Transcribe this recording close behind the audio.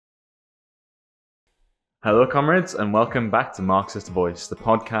Hello, comrades, and welcome back to Marxist Voice, the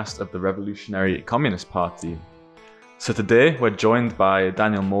podcast of the Revolutionary Communist Party. So today we're joined by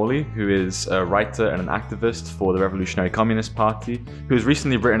Daniel Morley, who is a writer and an activist for the Revolutionary Communist Party, who has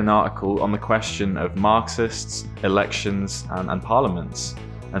recently written an article on the question of Marxists, elections, and parliaments.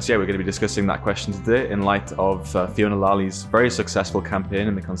 And so we're going to be discussing that question today in light of Fiona Lali's very successful campaign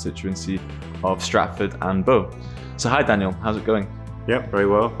in the constituency of Stratford and Bow. So hi Daniel, how's it going? Yep, very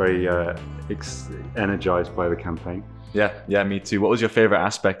well. Very energized by the campaign. Yeah, me too. What was your favorite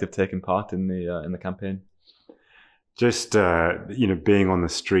aspect of taking part in the campaign? Just being on the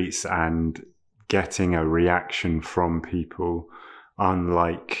streets and getting a reaction from people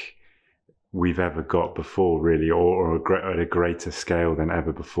unlike we've ever got before, really, or at a greater scale than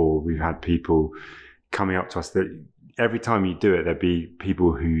ever before. We've had people coming up to us that every time you do it, there'd be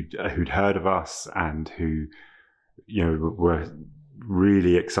people who'd heard of us and who, were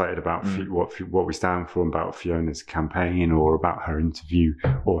really excited about what we stand for, about Fiona's campaign, or about her interview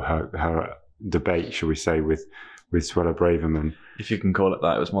or her debate, shall we say, with Suella Braverman. If you can call it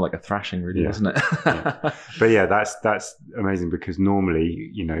that, it was more like a thrashing, really, wasn't it? Yeah. But yeah, that's amazing, because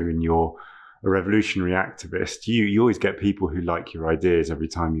normally, when you're a revolutionary activist, you always get people who like your ideas every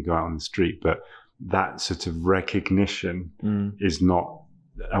time you go out on the street, but that sort of recognition is not,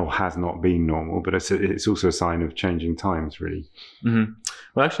 or has not been, normal. But it's also a sign of changing times, really. Mm-hmm.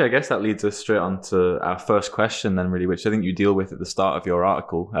 Well, actually, I guess that leads us straight on to our first question then, really, which I think you deal with at the start of your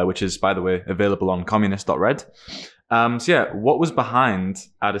article, which is, by the way, available on communist.red. What was behind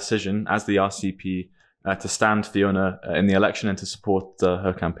our decision as the RCP to stand Fiona in the election and to support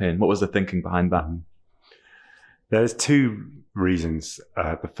her campaign? What was the thinking behind that? There's two reasons.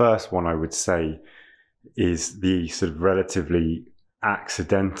 The first one, I would say, is the sort of relatively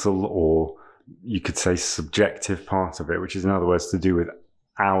accidental, or you could say subjective part of it, which is, in other words, to do with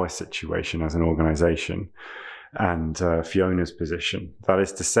our situation as an organisation and Fiona's position. That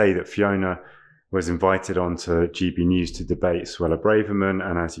is to say that Fiona was invited onto GB News to debate Suella Braverman,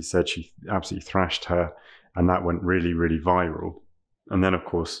 and as you said, she absolutely thrashed her, and that went really, really viral. And then, of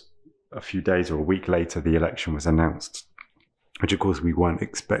course, a few days or a week later, the election was announced, which, of course, we weren't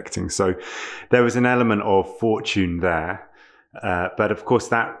expecting. So there was an element of fortune there. But of course,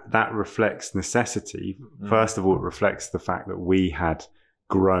 that reflects necessity. First of all, it reflects the fact that we had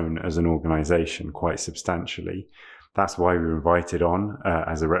grown as an organisation quite substantially. That's why we were invited on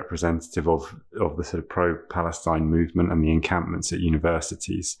as a representative of the sort of pro-Palestine movement and the encampments at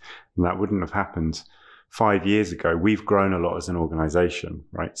universities. And that wouldn't have happened 5 years ago. We've grown a lot as an organisation,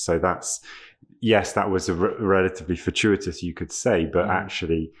 right? So that was a relatively fortuitous, you could say, but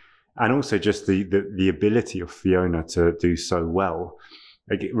actually, and also just the ability of Fiona to do so well,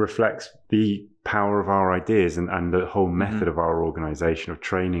 it reflects the power of our ideas and the whole method of our organisation of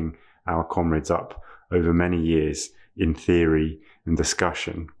training our comrades up over many years in theory and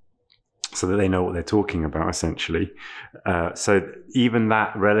discussion, so that they know what they're talking about, essentially. So even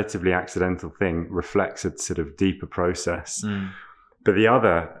that relatively accidental thing reflects a sort of deeper process. But the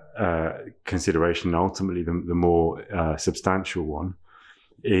other consideration, ultimately the more substantial one,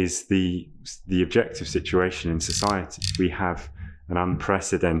 is the objective situation in society. We have an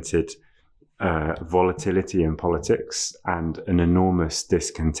unprecedented volatility in politics and an enormous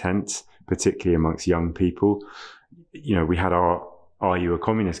discontent, particularly amongst young people. We had our Are You a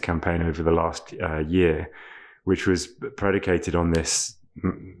Communist campaign over the last year, which was predicated on this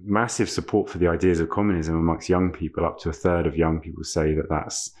massive support for the ideas of communism amongst young people. Up to a third of young people say that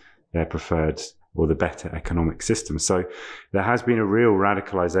that's their preferred or the better economic system. So there has been a real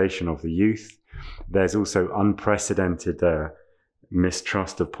radicalization of the youth. There's also unprecedented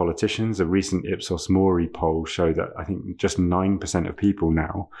mistrust of politicians. A recent Ipsos Mori poll showed that I think just 9% of people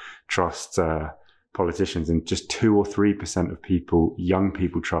now trust politicians, and just 2 or 3% of young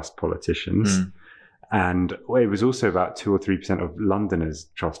people trust politicians. And it was also about 2 or 3% of Londoners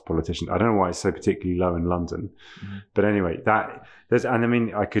trust politicians. I don't know why it's so particularly low in London, but anyway,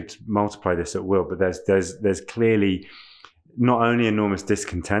 I could multiply this at will. But there's clearly not only enormous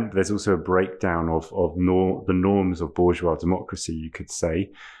discontent, but there's also a breakdown of the norms of bourgeois democracy, you could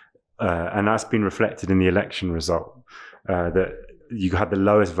say, and that's been reflected in the election result. That you had the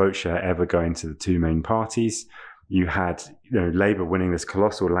lowest vote share ever going to the two main parties. You had Labour winning this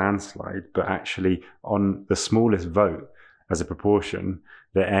colossal landslide, but actually on the smallest vote as a proportion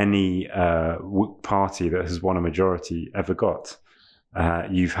that any party that has won a majority ever got.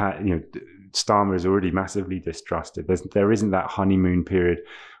 You've had, Starmer is already massively distrusted. There isn't that honeymoon period,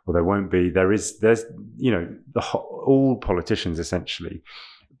 or there won't be. There's all politicians, essentially,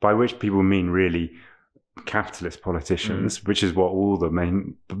 by which people mean really capitalist politicians, which is what all the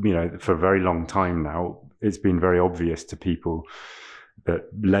main, for a very long time now, it's been very obvious to people that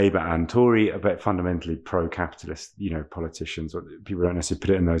Labour and Tory are fundamentally pro-capitalist, politicians, or people don't necessarily put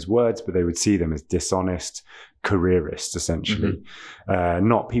it in those words, but they would see them as dishonest careerists, essentially,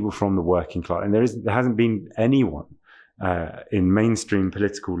 not people from the working class. And there hasn't been anyone in mainstream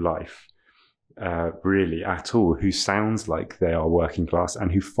political life really at all who sounds like they are working class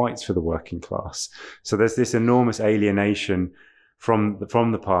and who fights for the working class. So there's this enormous alienation from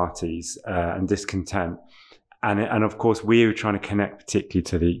the parties and discontent. And of course, we're trying to connect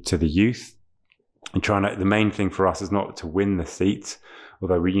particularly to the youth, and the main thing for us is not to win the seat,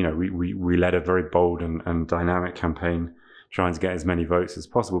 although we led a very bold and dynamic campaign trying to get as many votes as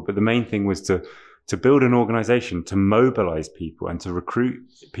possible. But the main thing was to build an organization, to mobilize people and to recruit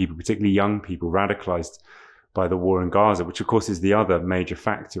people, particularly young people radicalized by the war in Gaza, which of course is the other major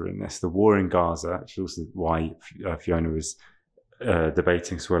factor in this. The war in Gaza, which is also why Fiona was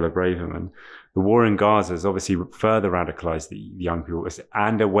debating Suella Braverman. The war in Gaza has obviously further radicalized the young people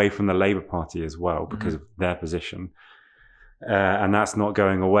and away from the Labour Party as well because of their position. And that's not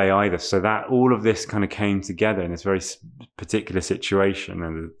going away either. So that all of this kind of came together in this very particular situation,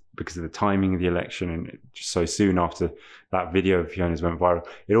 and because of the timing of the election and just so soon after that video of Fiona's went viral,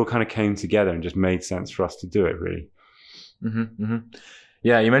 it all kind of came together and just made sense for us to do it, really.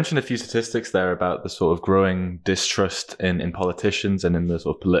 Yeah, you mentioned a few statistics there about the sort of growing distrust in politicians and in the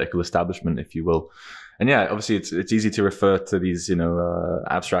sort of political establishment, if you will. And yeah, obviously it's easy to refer to these,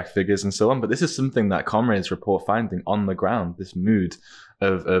 abstract figures and so on, but this is something that comrades report finding on the ground, this mood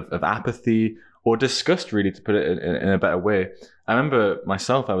of apathy or disgust, really, to put it in a better way. I remember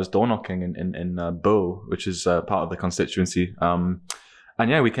myself, I was door knocking in Bow, which is part of the constituency. And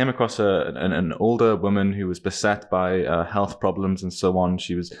yeah, we came across an older woman who was beset by health problems and so on.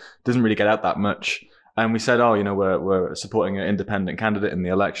 She doesn't really get out that much. And we said, we're supporting an independent candidate in the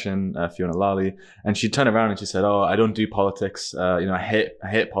election, Fiona Lali. And she turned around and she said, I don't do politics. I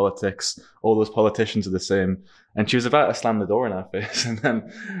hate politics. All those politicians are the same. And she was about to slam the door in our face. And then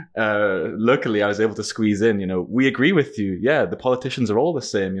luckily I was able to squeeze in, we agree with you. Yeah, the politicians are all the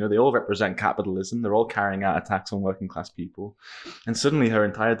same. They all represent capitalism. They're all carrying out attacks on working class people. And suddenly her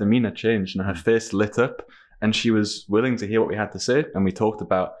entire demeanor changed and her face lit up. And she was willing to hear what we had to say. And we talked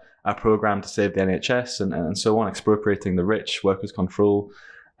about our program to save the NHS and so on, expropriating the rich, workers' control.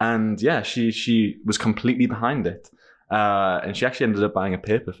 And yeah, she was completely behind it. And she actually ended up buying a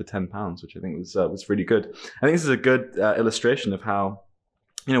paper for £10, which I think was really good. I think this is a good illustration of how,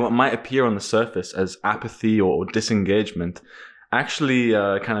 what might appear on the surface as apathy or disengagement actually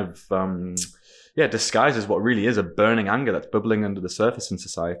disguises what really is a burning anger that's bubbling under the surface in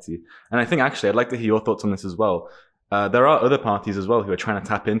society. And I think actually I'd like to hear your thoughts on this as well. There are other parties as well who are trying to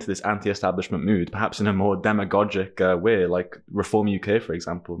tap into this anti-establishment mood, perhaps in a more demagogic way, like Reform UK, for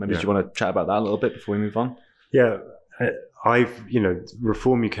example. Maybe do you want to chat about that a little bit before we move on? Yeah,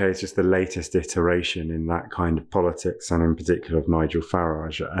 Reform UK is just the latest iteration in that kind of politics, and in particular of Nigel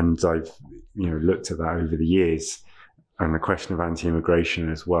Farage. And I've, looked at that over the years, and the question of anti-immigration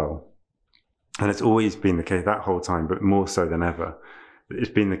as well. And it's always been the case that whole time, but more so than ever. It's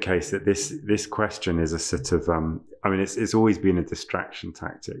been the case that this question is a sort of, it's always been a distraction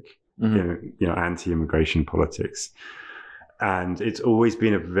tactic, anti-immigration politics. And it's always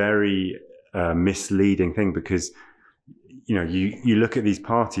been a very misleading thing because, you look at these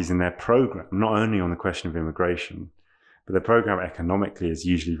parties and their program, not only on the question of immigration, but their program economically is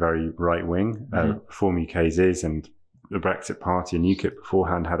usually very right-wing. Reform UK's is, and the Brexit Party and UKIP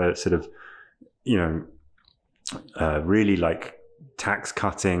beforehand had a sort of, really like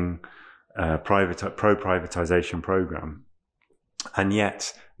tax-cutting, pro-privatization program. And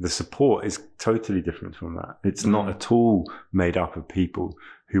yet the support is totally different from that. It's not at all made up of people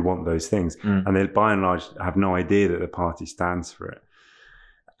who want those things. And they, by and large, have no idea that the party stands for it.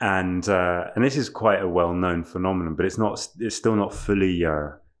 And this is quite a well-known phenomenon, but it's still not fully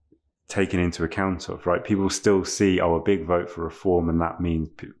taken into account of, right? People still see, a big vote for reform, and that means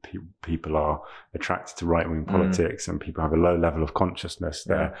people are attracted to right-wing politics, and people have a low level of consciousness,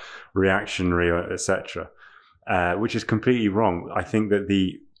 they're reactionary, etc., which is completely wrong. I think that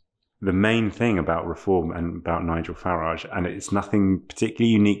the main thing about reform and about Nigel Farage, and it's nothing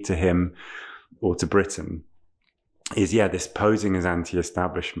particularly unique to him or to Britain, is this posing as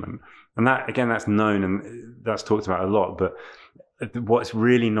anti-establishment. And that, again, that's known and that's talked about a lot, but what's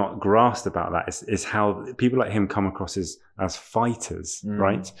really not grasped about that is how people like him come across as fighters,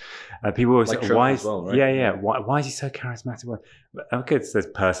 right? People always say, why is, well, right? Why is he so charismatic? Okay, there's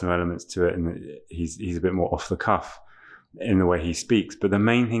personal elements to it, and he's a bit more off the cuff in the way he speaks. But the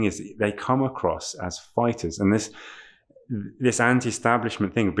main thing is they come across as fighters, and this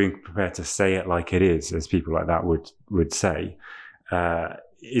anti-establishment thing of being prepared to say it like it is, as people like that would say,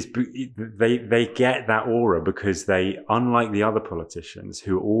 is they get that aura because they, unlike the other politicians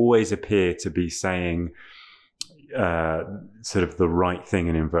who always appear to be saying sort of the right thing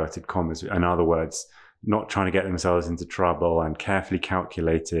in inverted commas, in other words, not trying to get themselves into trouble and carefully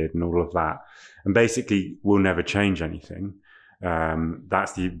calculated and all of that, and basically will never change anything.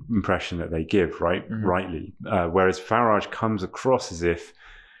 That's the impression that they give, right? Mm-hmm. Rightly. Whereas Farage comes across as if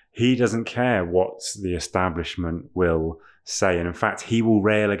he doesn't care what the establishment will say. And in fact, he will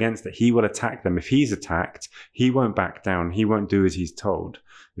rail against it. He will attack them. If he's attacked, he won't back down. He won't do as he's told,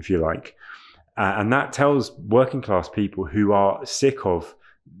 if you like. And that tells working class people who are sick of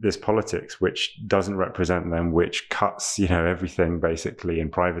this politics, which doesn't represent them, which cuts, everything basically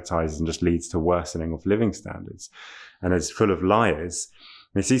and privatizes and just leads to worsening of living standards and is full of liars.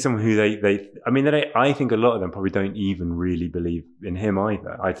 They see someone who I think a lot of them probably don't even really believe in him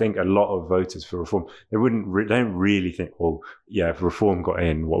either. I think a lot of voters for reform, they don't really think, well, yeah, if reform got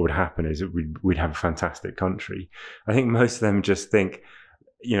in, what would happen is we'd have a fantastic country. I think most of them just think,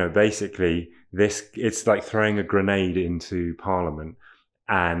 basically it's like throwing a grenade into Parliament.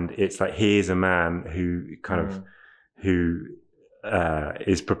 And it's like, here's a man who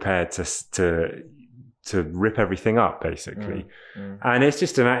is prepared to rip everything up, basically. And it's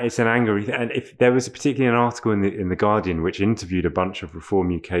just it's an angry thing. And if there was particularly an article in the Guardian which interviewed a bunch of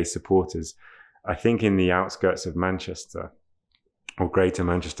Reform UK supporters, I think in the outskirts of Manchester or Greater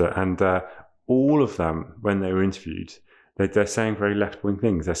Manchester, and all of them, when they were interviewed, they're saying very left-wing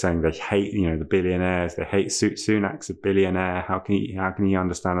things. They're saying they hate, the billionaires. They hate Sunak's a billionaire. How can he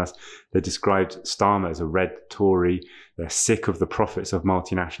understand us? They described Starmer as a red Tory. They're sick of the profits of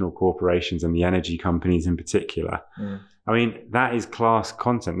multinational corporations and the energy companies in particular. I mean, that is class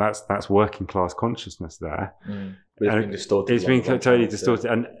content. That's working class consciousness there. But it's been distorted. It's been totally distorted.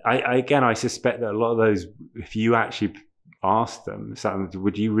 Yeah. And I suspect that a lot of those, if you actually ask them,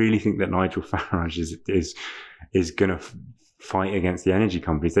 would you really think that Nigel Farage is going to fight against the energy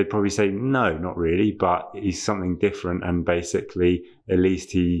companies? They'd probably say, no, not really, but he's something different. And basically, at least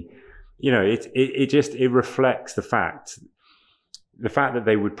he, it reflects the fact that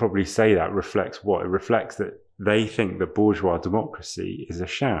they would probably say that reflects what? It reflects that they think that bourgeois democracy is a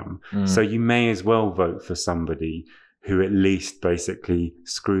sham. So you may as well vote for somebody who at least basically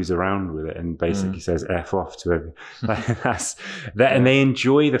screws around with it and basically says F off to everyone. And they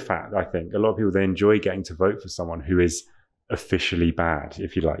enjoy the fact, I think, a lot of people, they enjoy getting to vote for someone who is officially bad,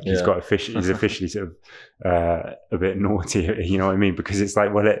 if you like. Yeah. He's officially sort of a bit naughty, you know what I mean? Because it's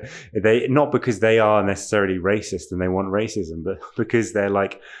like, well, they not because they are necessarily racist and they want racism, but because they're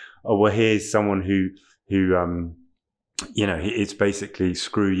like, oh, well, here's someone who it's basically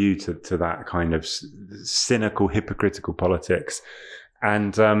screw you to that kind of cynical, hypocritical politics.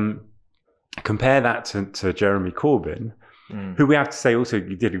 And compare that to Jeremy Corbyn, who we have to say also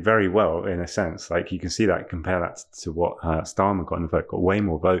did very well in a sense. Like you can see that, compare that to what Starmer got in the vote, got way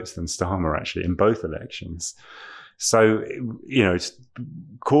more votes than Starmer actually in both elections. So,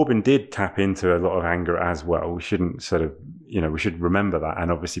 Corbyn did tap into a lot of anger as well. We shouldn't we should remember that.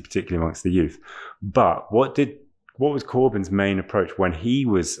 And obviously, particularly amongst the youth. But what was Corbyn's main approach when he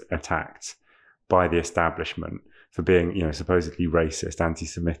was attacked by the establishment for being, supposedly racist,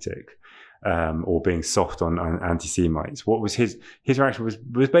 anti-Semitic, or being soft on anti-Semites? What was his reaction?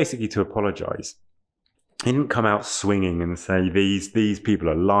 Was basically to apologise. He didn't come out swinging and say these people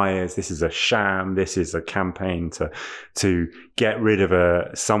are liars. This is a sham. This is a campaign to get rid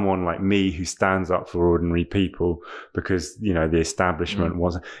of someone like me who stands up for ordinary people because the establishment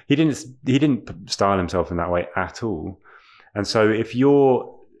wasn't. He didn't style himself in that way at all. And so if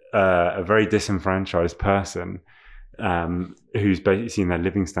you're a very disenfranchised person who's basically seen their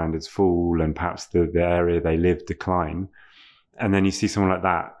living standards fall and perhaps the area they live decline, and then you see someone like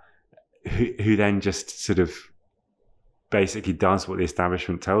that who then just sort of basically does what the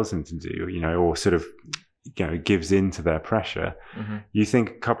establishment tells him to do, or sort of, gives in to their pressure. You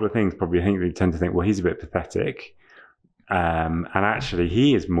think a couple of things. Probably, I think they tend to think, well, he's a bit pathetic. And actually,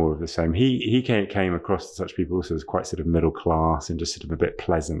 he is more of the same. He came across to such people also as quite sort of middle class and just sort of a bit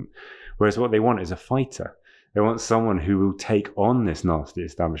pleasant. Whereas what they want is a fighter. They want someone who will take on this nasty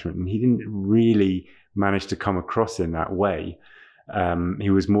establishment. And he didn't really manage to come across in that way. He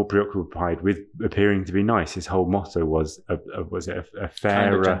was more preoccupied with appearing to be nice. His whole motto was a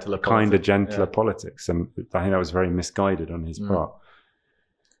fairer, kinder, gentler politics. And I think that was very misguided on his part.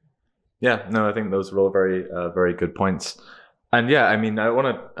 Yeah, no, I think those were all very, very good points. And yeah, I mean, I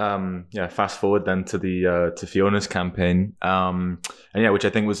want to fast forward then to the to Fiona's campaign, and yeah, which I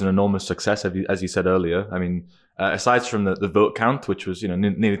think was an enormous success, as you said earlier. I mean, aside from the vote count, which was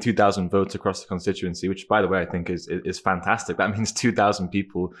nearly 2,000 votes across the constituency, which by the way I think is fantastic. That means 2,000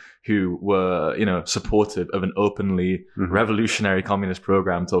 people who were supportive of an openly revolutionary communist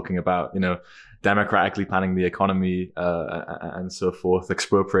program, talking about democratically planning the economy and so forth,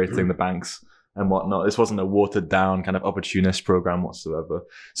 expropriating the banks and whatnot. This wasn't a watered down kind of opportunist program whatsoever.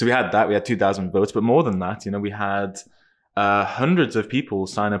 So we had that. We had 2,000 votes, but more than that, we had hundreds of people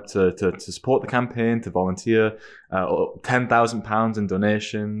sign up to support the campaign, to volunteer, £10,000 in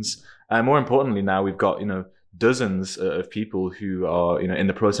donations. And more importantly, now we've got dozens of people who are in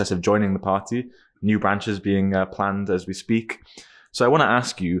the process of joining the party. New branches being planned as we speak. So I want to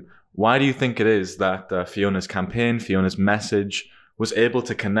ask you, why do you think it is that Fiona's campaign, Fiona's message, was able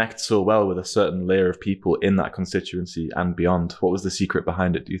to connect so well with a certain layer of people in that constituency and beyond? What was the secret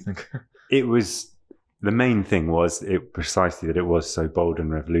behind it, do you think? The main thing was precisely that it was so bold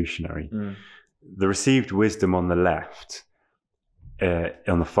and revolutionary. The received wisdom on the left,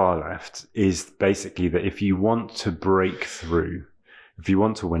 on the far left, is basically that if you want to break through, if you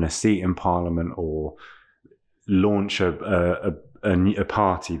want to win a seat in parliament or launch a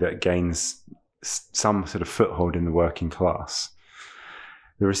party that gains some sort of foothold in the working class,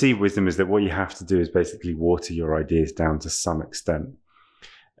 the received wisdom is that what you have to do is basically water your ideas down to some extent.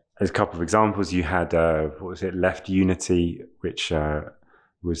 As a couple of examples, you had, Left Unity, which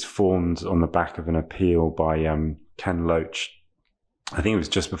was formed on the back of an appeal by Ken Loach. I think it was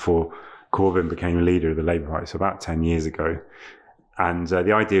just before Corbyn became leader of the Labour Party, so about 10 years ago. And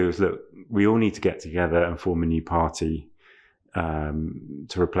the idea was, look, we all need to get together and form a new party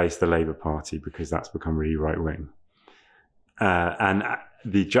to replace the Labour Party because that's become really right-wing.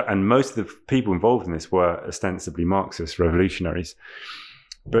 And most of the people involved in this were ostensibly Marxist revolutionaries.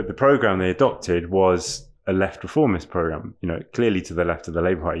 But the program they adopted was a left reformist program, clearly to the left of the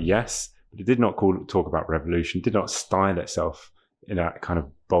Labour Party, yes, but it did not talk about revolution, did not style itself in that kind of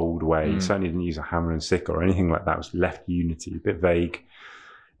bold way. It certainly didn't use a hammer and sickle or anything like that. It was left unity, a bit vague.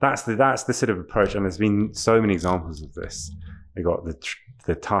 That's the sort of approach, and there's been so many examples of this. They got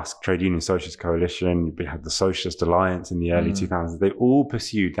the Tusk Trade Union Socialist Coalition, we had the Socialist Alliance in the early 2000s. They all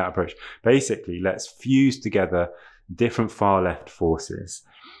pursued that approach. Basically, let's fuse together different far left forces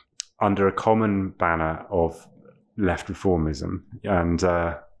under a common banner of left reformism. And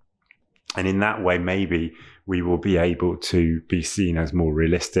in that way, maybe we will be able to be seen as more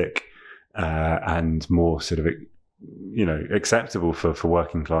realistic and more sort of, acceptable for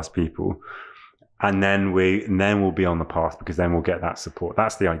working class people. And then we'll be on the path because then we'll get that support.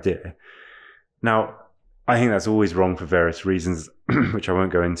 That's the idea. Now, I think that's always wrong for various reasons, which I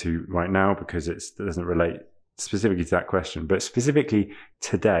won't go into right now because it doesn't relate specifically to that question. But specifically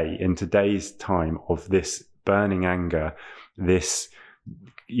today, in today's time of this burning anger, this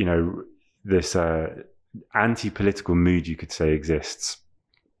anti-political mood, you could say, exists.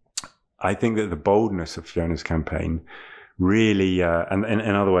 I think that the boldness of Fiona's campaign really, and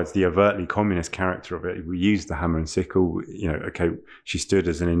in other words, the overtly communist character of it, we used the hammer and sickle, she stood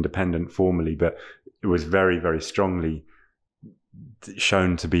as an independent formally, but it was very, very strongly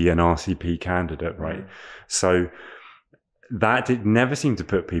shown to be an RCP candidate, right? So that never seemed to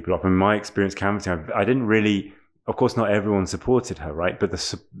put people off. In my experience canvassing, I didn't really, of course, not everyone supported her, right?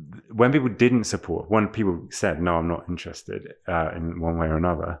 But when people didn't support, when people said, no, I'm not interested in one way or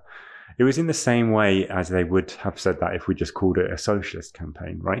another, it was in the same way as they would have said that if we just called it a socialist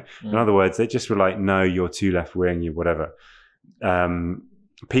campaign, right? In other words, they just were like, no, you're too left wing, you're whatever. In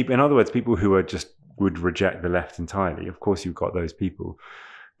other words, people who would reject the left entirely. Of course, you've got those people.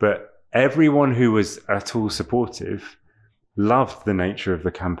 But everyone who was at all supportive loved the nature of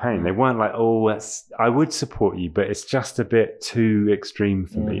the campaign. They weren't like, I would support you, but it's just a bit too extreme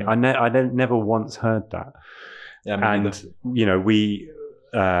for me. I never once heard that. Yeah, and,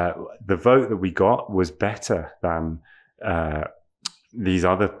 the vote that we got was better than these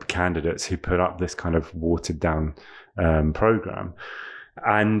other candidates who put up this kind of watered down program.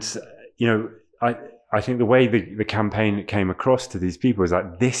 And, I think the way the campaign came across to these people is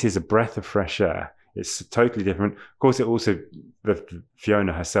like, this is a breath of fresh air. It's totally different. Of course,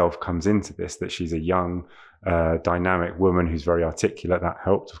 Fiona herself comes into this, that she's a young, dynamic woman who's very articulate. That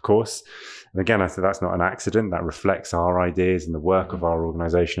helped, of course. And again, I said that's not an accident. That reflects our ideas and the work of our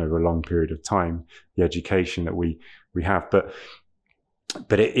organisation over a long period of time, the education that we have. But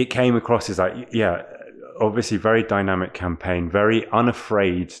it came across as like, obviously very dynamic campaign, very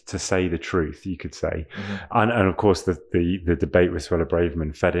unafraid to say the truth, you could say. And of course, the debate with Suella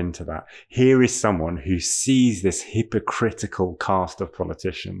Braverman fed into that. Here is someone who sees this hypocritical cast of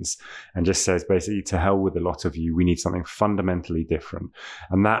politicians and just says, basically, to hell with a lot of you. We need something fundamentally different.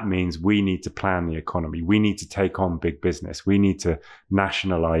 And that means we need to plan the economy. We need to take on big business. We need to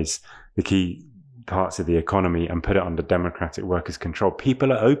nationalize the key parts of the economy and put it under democratic workers' control.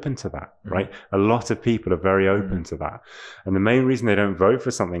 People are open to that, right? A lot of people are very open to that. And the main reason they don't vote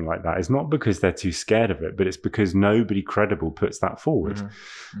for something like that is not because they're too scared of it, but it's because nobody credible puts that forward.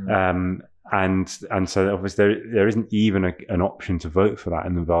 And so obviously there isn't even an option to vote for that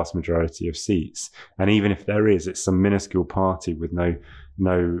in the vast majority of seats. And even if there is, it's some minuscule party with no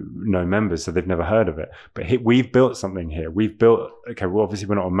members, so they've never heard of it. But we've built something here. Well, obviously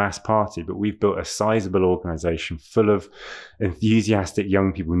we're not a mass party, but we've built a sizable organization full of enthusiastic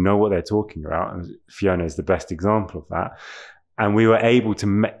young people who know what they're talking about. And Fiona is the best example of that. And we were able to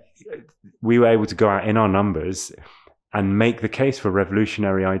go out in our numbers and make the case for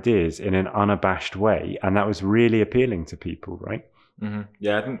revolutionary ideas in an unabashed way. And that was really appealing to people, right?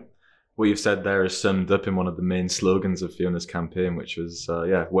 Yeah, I think what you've said there is summed up in one of the main slogans of Fiona's campaign, which was,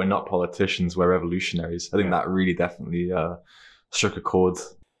 we're not politicians, we're revolutionaries. I think that really definitely struck a chord.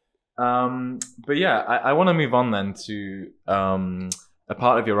 But yeah, I want to move on then to a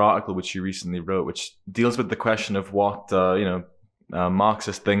part of your article which you recently wrote, which deals with the question of what,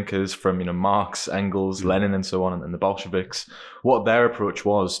 Marxist thinkers from, Marx, Engels, Lenin and so on, and the Bolsheviks, what their approach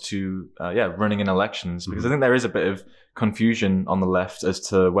was to, running in elections. Because I think there is a bit of confusion on the left as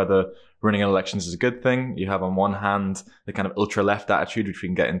to whether running in elections is a good thing. You have on one hand the kind of ultra-left attitude, which we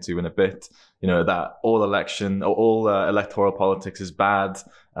can get into in a bit, that all electoral politics is bad,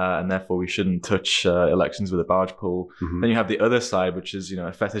 and therefore we shouldn't touch elections with a barge pole. Then you have the other side, which is, a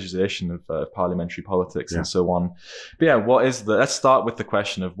fetishization of parliamentary politics and so on. But yeah, let's start with the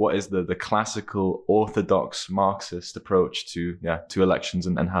question of what is the classical orthodox Marxist approach to elections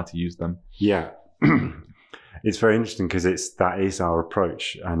and how to use them? Yeah. It's very interesting because that is our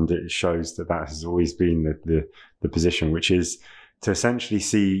approach, and it shows that has always been the position, which is to essentially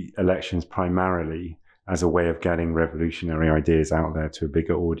see elections primarily as a way of getting revolutionary ideas out there to a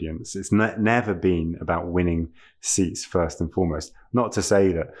bigger audience. It's never been about winning seats first and foremost. Not to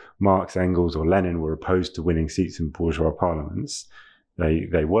say that Marx, Engels, or Lenin were opposed to winning seats in bourgeois parliaments.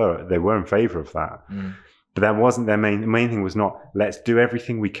 They were in favor of that, but that wasn't their main. The main thing was not let's do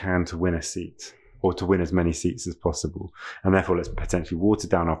everything we can to win a seat, or to win as many seats as possible. And therefore, let's potentially water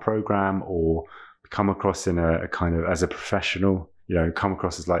down our program or come across in a kind of as a professional, come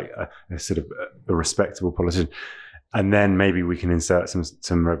across as like a sort of a respectable politician. And then maybe we can insert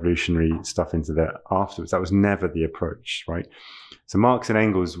some revolutionary stuff into there afterwards. That was never the approach, right? So Marx and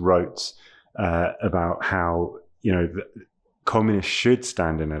Engels wrote about how, the communists should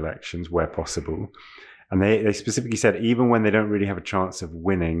stand in elections where possible. And they specifically said, even when they don't really have a chance of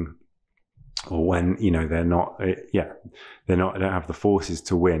winning, or when they don't have the forces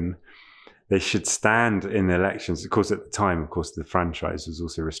to win, they should stand in the elections. Of course, at the time, the franchise was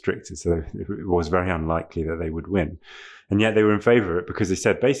also restricted, so it was very unlikely that they would win. And yet they were in favor of it because they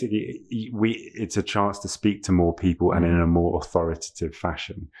said basically it's a chance to speak to more people and in a more authoritative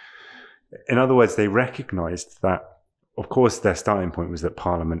fashion. In other words, they recognized that, of course, their starting point was that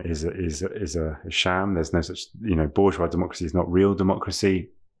Parliament is a sham. There's no such, bourgeois democracy is not real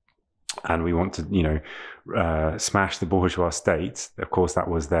democracy. And we want to, smash the bourgeois state. Of course, that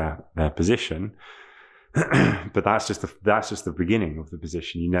was their position. But that's just the beginning of the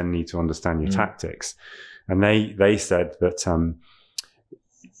position. You then need to understand your tactics. And they said that,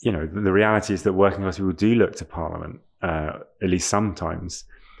 the reality is that working class people do look to Parliament, at least sometimes.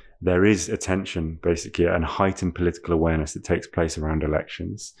 There is a tension, basically, and heightened political awareness that takes place around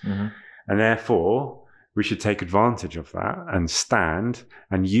elections. And therefore, we should take advantage of that and stand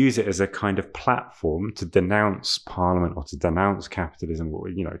and use it as a kind of platform to denounce Parliament or to denounce capitalism, or,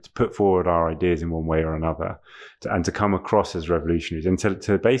 to put forward our ideas in one way or another, and to come across as revolutionaries, and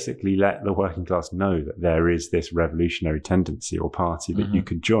to basically let the working class know that there is this revolutionary tendency or party that you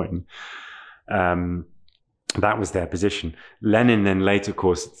could join. That was their position. Lenin then later, of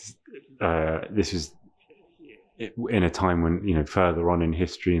course, this was in a time when, further on in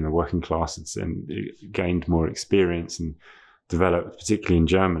history, and the working class gained more experience and developed, particularly in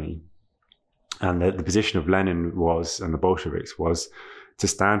Germany. And the position of Lenin and the Bolsheviks was to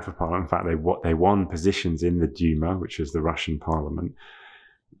stand for Parliament. In fact, they won positions in the Duma, which was the Russian parliament.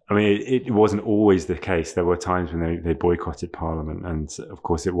 I mean, it wasn't always the case. There were times when they boycotted Parliament. And of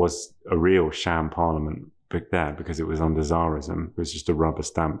course, it was a real sham Parliament back there because it was under Tsarism. It was just a rubber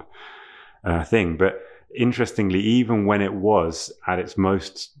stamp thing. But interestingly, even when it was at its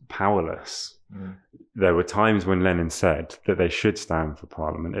most powerless, there were times when Lenin said that they should stand for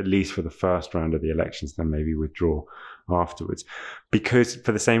parliament, at least for the first round of the elections, then maybe withdraw afterwards. Because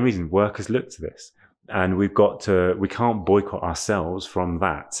for the same reason, workers look to this. And we can't boycott ourselves from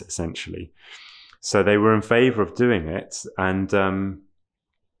that, essentially. So they were in favor of doing it. And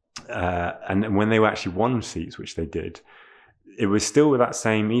when they actually won seats, which they did, it was still with that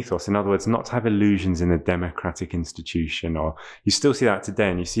same ethos. In other words, not to have illusions in a democratic institution. Or you still see that today,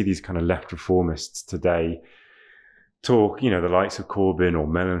 and you see these kind of left reformists today talk, the likes of Corbyn or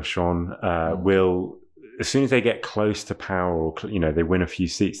Mélenchon will, as soon as they get close to power or, they win a few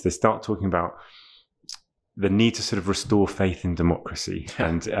seats, they start talking about the need to sort of restore faith in democracy.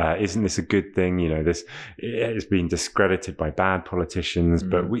 And isn't this a good thing? This has been discredited by bad politicians,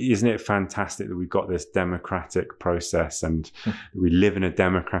 but isn't it fantastic that we've got this democratic process and we live in a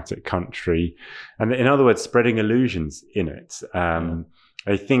democratic country? And in other words, spreading illusions in it.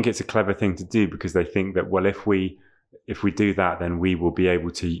 I think it's a clever thing to do, because they think that, well, if we do that, then we will be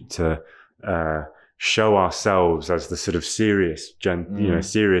able to show ourselves as the sort of serious,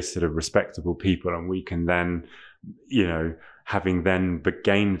 serious sort of respectable people, and we can then, having then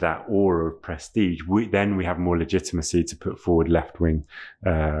gained that aura of prestige, we have more legitimacy to put forward left-wing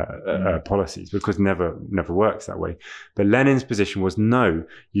policies, because never works that way. But Lenin's position was, no,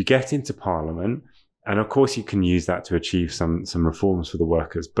 you get into parliament, and of course you can use that to achieve some reforms for the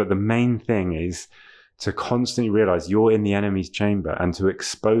workers. But the main thing is to constantly realize you're in the enemy's chamber, and to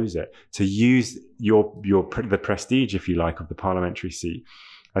expose it, to use the prestige, if you like, of the parliamentary seat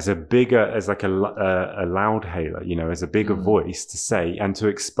as a loud hailer, as a bigger voice to say and to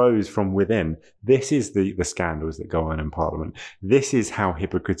expose from within. This is the scandals that go on in Parliament. This is how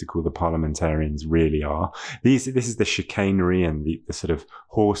hypocritical the parliamentarians really are. This is the chicanery and the sort of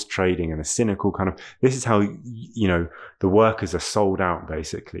horse trading and the cynical kind of. This is how the workers are sold out,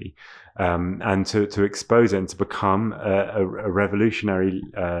 basically. And to expose it and to become a revolutionary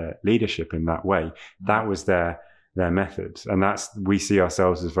leadership in that way. That was their method, and we see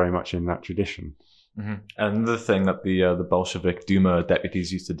ourselves as very much in that tradition. And the thing that the Bolshevik Duma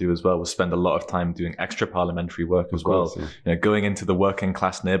deputies used to do as well was spend a lot of time doing extra parliamentary work as well. Yeah. Going into the working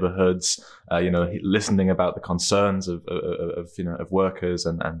class neighborhoods, listening about the concerns of workers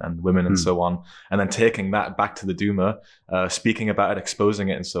and women and so on, and then taking that back to the Duma, speaking about it, exposing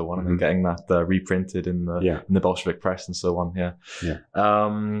it, and so on, and then getting that reprinted in the Bolshevik press and so on.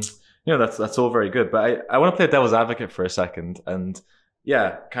 That's all very good, but I want to play devil's advocate for a second and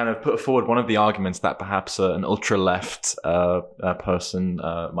kind of put forward one of the arguments that perhaps an ultra-left person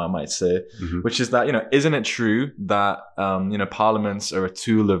might say, which is that, isn't it true that, parliaments are a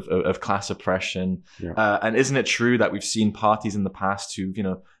tool of class oppression? And isn't it true that we've seen parties in the past who,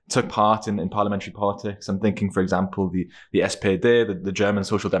 took part in parliamentary politics? I'm thinking, for example, the SPD, the German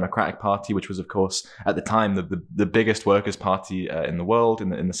Social Democratic Party, which was, of course, at the time, the biggest workers' party in the world,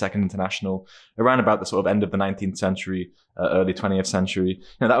 in the Second International, around about the sort of end of the 19th century, early 20th century.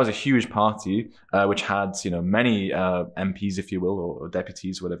 That was a huge party, which had, many MPs, if you will, or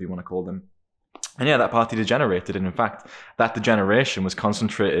deputies, whatever you want to call them. And that party degenerated. And in fact, that degeneration was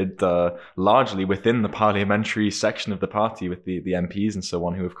concentrated largely within the parliamentary section of the party with the MPs and so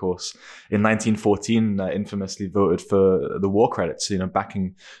on, who, of course, in 1914 infamously voted for the war credits,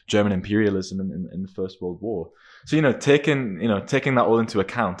 backing German imperialism in the First World War. So, taking that all into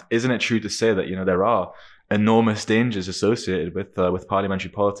account, isn't it true to say that, there are enormous dangers associated with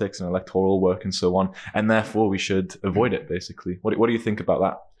parliamentary politics and electoral work and so on, and therefore we should avoid it, basically? What do you think about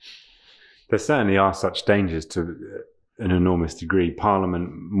that? There certainly are such dangers to an enormous degree. Parliament,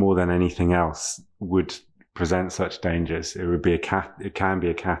 more than anything else, would present such dangers. It can be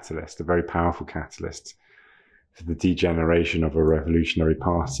a catalyst, a very powerful catalyst for the degeneration of a revolutionary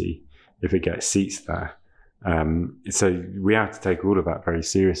party if it gets seats there. So we have to take all of that very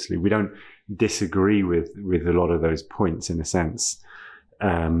seriously. We don't disagree with a lot of those points in a sense,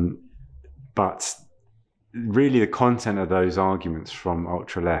 but really the content of those arguments from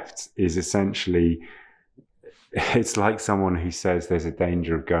ultra-left is essentially, it's like someone who says there's a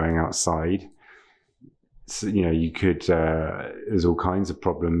danger of going outside. So, you could, there's all kinds of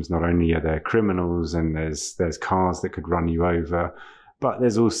problems. Not only are there criminals and there's cars that could run you over, but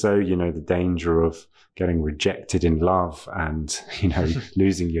there's also, the danger of getting rejected in love and,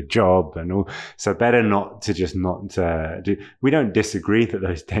 losing your job and all. So better not do. We don't disagree that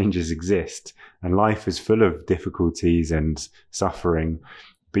those dangers exist, and life is full of difficulties and suffering,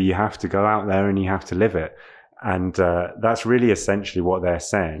 but you have to go out there and you have to live it. And that's really essentially what they're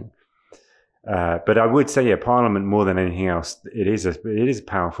saying. But I would say, yeah, Parliament, more than anything else, it is a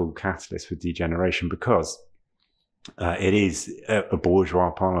powerful catalyst for degeneration, because it is a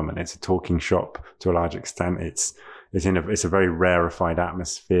bourgeois parliament. It's a talking shop to a large extent. It's a very rarefied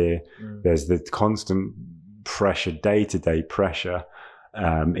atmosphere. There's the constant pressure, day-to-day pressure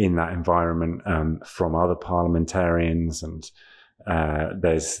in that environment from other parliamentarians, and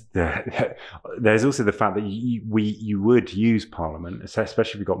there's also the fact that you would use Parliament,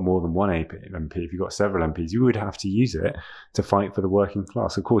 especially if you've got more than one MP. If you've got several MPs, you would have to use it to fight for the working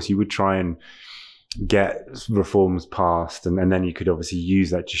class. Of course, you would try and get reforms passed, and then you could obviously use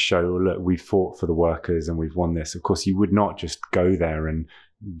that to show, look, we've fought for the workers and we've won this. Of course, you would not just go there and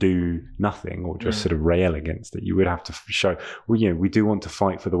do nothing or just sort of rail against it. You would have to show, well, we do want to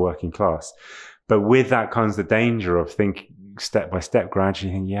fight for the working class. But with that comes the danger of thinking step by step,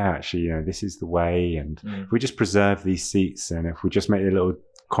 gradually think, actually, this is the way. And if we just preserve these seats, and if we just make a little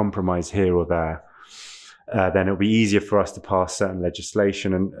compromise here or there, then it'll be easier for us to pass certain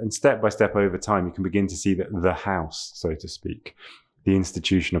legislation. And step by step over time, you can begin to see that the House, so to speak, the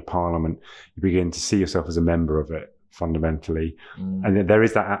institution of Parliament, you begin to see yourself as a member of it fundamentally. And there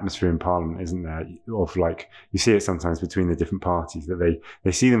is that atmosphere in Parliament, isn't there, of like, you see it sometimes between the different parties, that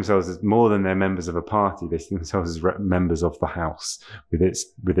they see themselves as more than they're members of a party. They see themselves as members of the House with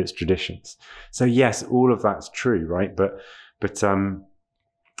its traditions. So yes, all of that's true, right? But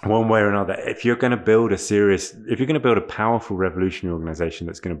one way or another, if you're going to build a powerful revolutionary organization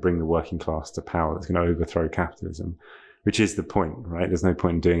that's going to bring the working class to power, that's going to overthrow capitalism, which is the point, right? There's no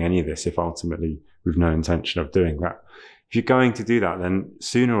point in doing any of this if ultimately we've no intention of doing that. If you're going to do that, then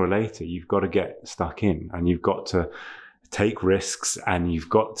sooner or later, you've got to get stuck in, and you've got to take risks, and you've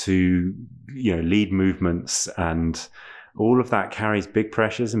got to, lead movements, and all of that carries big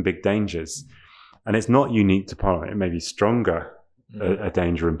pressures and big dangers. And it's not unique to Parliament. It may be stronger a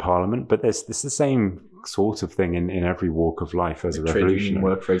danger in Parliament, but it's the same sort of thing in every walk of life as a revolutionary. Trade union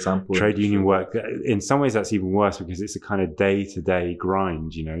work, for example. Trade union work. In some ways, that's even worse, because it's a kind of day-to-day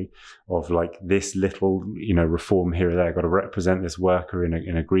grind, of like this little, reform here or there. I've got to represent this worker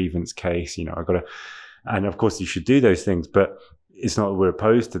in a grievance case. I've got to, and of course you should do those things, but it's not that we're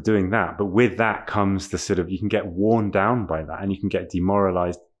opposed to doing that. But with that comes the sort of, you can get worn down by that, and you can get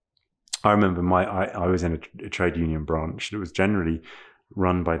demoralized. I remember I was in a trade union branch that was generally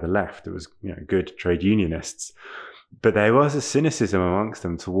run by the left. It was, good trade unionists, but there was a cynicism amongst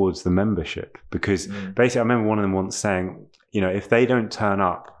them towards the membership, because basically I remember one of them once saying, if they don't turn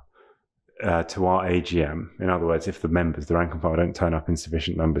up to our AGM, in other words, if the members, the rank and file, don't turn up in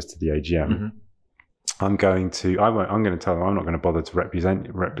sufficient numbers to the AGM, I'm going to tell them I'm not going to bother to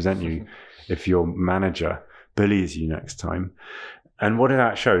represent you if your manager bullies you next time. And what did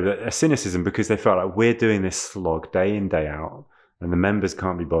that show? That a cynicism, because they felt like we're doing this slog day in, day out, and the members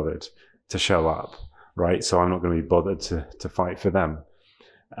can't be bothered to show up, right? So I'm not going to be bothered to fight for them.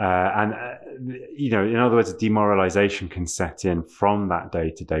 In other words, a demoralization can set in from that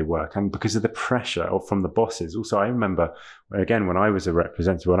day-to-day work, and because of the pressure or from the bosses. Also, I remember, again, when I was a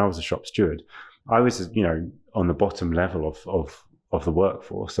representative, when I was a shop steward, I was, on the bottom level of the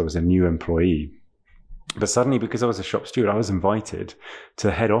workforce. I was a new employee. But suddenly, because I was a shop steward, I was invited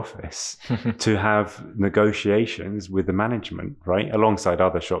to head office to have negotiations with the management, right? Alongside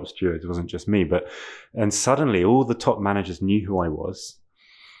other shop stewards. It wasn't just me. And suddenly all the top managers knew who I was,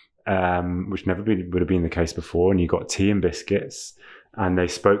 which never would have been the case before. And you got tea and biscuits, and they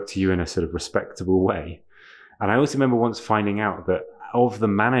spoke to you in a sort of respectable way. And I also remember once finding out that of the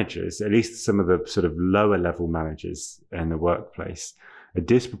managers, at least some of the sort of lower level managers in the workplace, a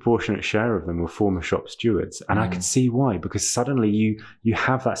disproportionate share of them were former shop stewards. And I could see why, because suddenly you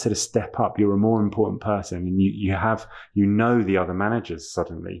have that sort of step up. You're a more important person, and you know the other managers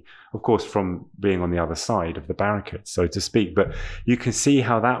suddenly, of course, from being on the other side of the barricade, so to speak. But you can see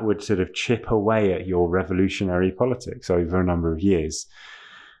how that would sort of chip away at your revolutionary politics over a number of years.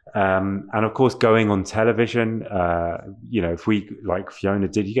 And of course, going on television, if we, like Fiona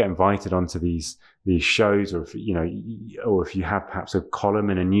did, you get invited onto these shows, or if you have perhaps a column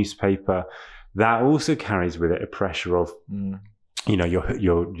in a newspaper, that also carries with it a pressure of,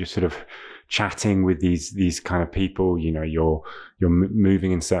 you're sort of chatting with these kind of people, you're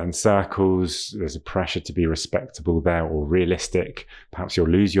moving in certain circles. There's a pressure to be respectable there, or realistic. Perhaps you'll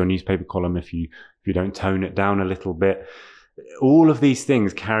lose your newspaper column if you don't tone it down a little bit. All of these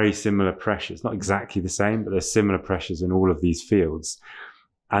things carry similar pressures, not exactly the same, but there's similar pressures in all of these fields.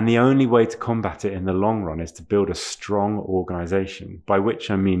 And the only way to combat it in the long run is to build a strong organization, by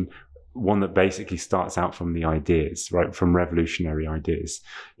which I mean one that basically starts out from the ideas, right? From revolutionary ideas.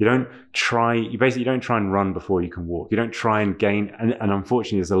 You basically don't try and run before you can walk. You don't try and gain, and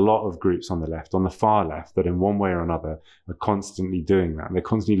unfortunately there's a lot of groups on the far left, that in one way or another are constantly doing that. And they're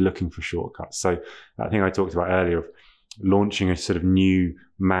constantly looking for shortcuts. So that thing I talked about earlier of launching a sort of new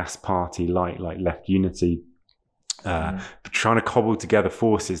mass party like Left Unity, trying to cobble together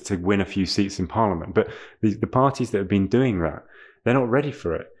forces to win a few seats in Parliament. But the parties that have been doing that, they're not ready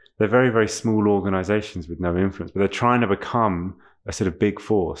for it. They're very, very small organizations with no influence, but they're trying to become a sort of big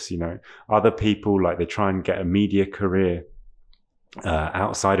force, you know. Other people, like, they try and get a media career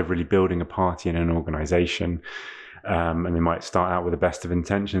outside of really building a party and an organization. And they might start out with the best of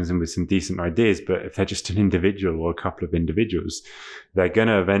intentions and with some decent ideas, but if they're just an individual or a couple of individuals, they're going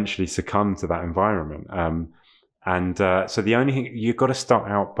to eventually succumb to that environment. So the only thing, you've got to start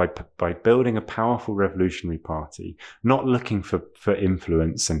out by building a powerful revolutionary party, not looking for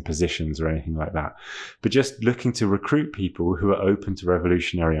influence and positions or anything like that, but just looking to recruit people who are open to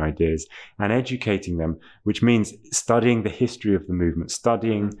revolutionary ideas and educating them, which means studying the history of the movement,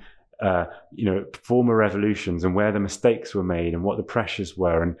 studying former revolutions and where the mistakes were made and what the pressures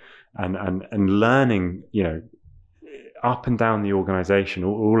were, and learning, you know, up and down the organization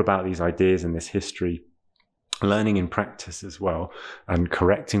all about these ideas and this history. Learning in practice as well, and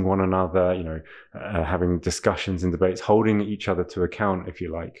correcting one another, you know, having discussions and debates, holding each other to account, if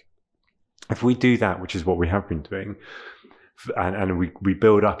you like. If we do that, which is what we have been doing, and we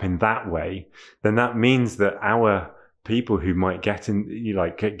build up in that way, then that means that our people who might get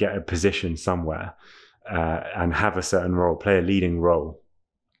a position somewhere and have a certain role, play a leading role,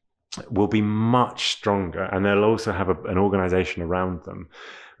 will be much stronger, and they'll also have an organization around them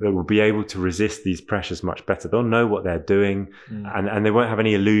that will be able to resist these pressures much better. They'll know what they're doing, and they won't have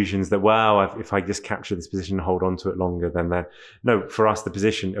any illusions that, wow, if I just capture this position and hold on to it longer, then that. No, for us, the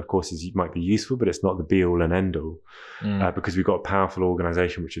position, of course, might be useful, but it's not the be all and end all, because we've got a powerful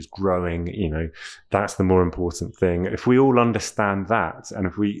organization which is growing. You know, that's the more important thing. If we all understand that, and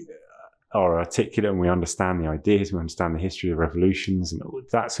if we are articulate and we understand the ideas, we understand the history of revolutions and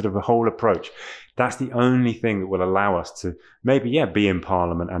that sort of a whole approach, that's the only thing that will allow us to maybe, be in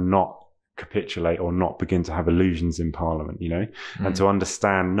Parliament and not capitulate or not begin to have illusions in Parliament, you know, and to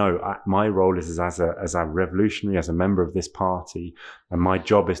understand, no, my role is as a revolutionary, as a member of this party, and my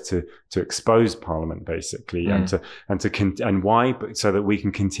job is to expose Parliament basically, and why, but so that we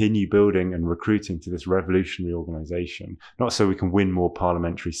can continue building and recruiting to this revolutionary organisation, not so we can win more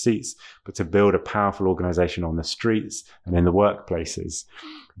parliamentary seats, but to build a powerful organisation on the streets and in the workplaces.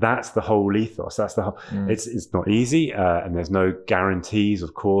 That's the whole ethos. That's the whole. It's not easy, and there's no guarantees,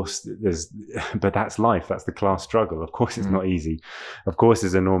 of course. But that's life. That's the class struggle. Of course, it's not easy. Of course,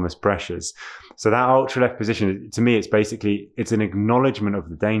 there's enormous pressures. So that ultra left position, to me, it's an acknowledgement of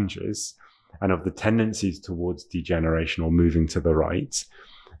the dangers and of the tendencies towards degeneration or moving to the right.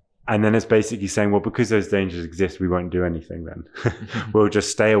 And then it's basically saying, well, because those dangers exist, we won't do anything then. We'll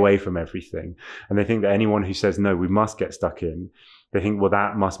just stay away from everything. And they think that anyone who says, no, we must get stuck in, they think, well,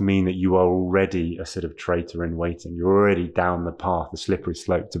 that must mean that you are already a sort of traitor in waiting. You're already down the path, the slippery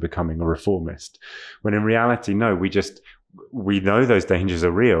slope to becoming a reformist. When in reality, no, we know those dangers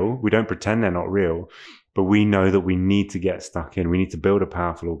are real. We don't pretend they're not real, but we know that we need to get stuck in. We need to build a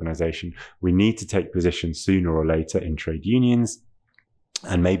powerful organization. We need to take positions sooner or later in trade unions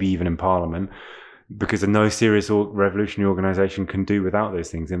and maybe even in Parliament, because no serious revolutionary organization can do without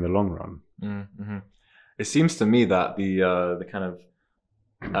those things in the long run. Mm-hmm. It seems to me that the kind of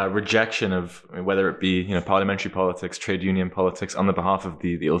rejection of, whether it be parliamentary politics, trade union politics on the behalf of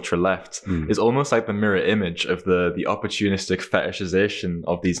the ultra left is almost like the mirror image of the opportunistic fetishization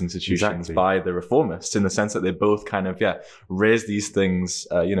of these institutions by the reformists, in the sense that they both kind of raise these things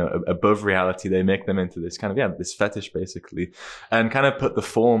above reality. They make them into this kind of this fetish basically, and kind of put the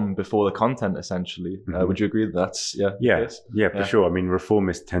form before the content essentially. Would you agree that that's for sure? I mean,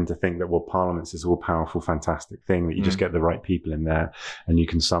 reformists tend to think that, well, Parliament's this all powerful fantastic thing that you just get the right people in there and you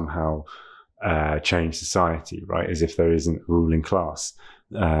can somehow change society, right? As if there isn't a ruling class.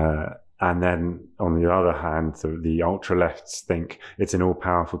 And then on the other hand, the ultra lefts think it's an all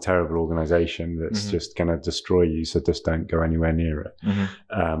powerful, terrible organization that's just going to destroy you. So just don't go anywhere near it.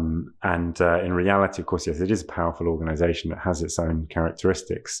 In reality, of course, yes, it is a powerful organization that has its own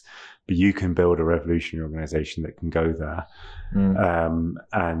characteristics, but you can build a revolutionary organization that can go there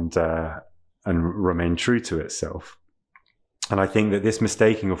and remain true to itself. And I think that this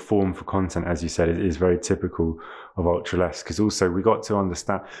mistaking of form for content, as you said, is very typical of ultra lefts, because also we got to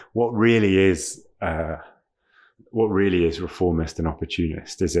understand what really is reformist and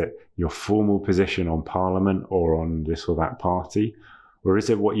opportunist. Is it your formal position on Parliament or on this or that party, or is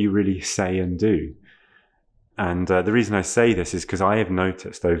it what you really say and do? And the reason I say this is because I have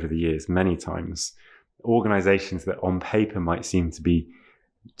noticed over the years many times organizations that on paper might seem to be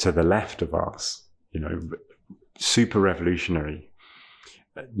to the left of us, super revolutionary,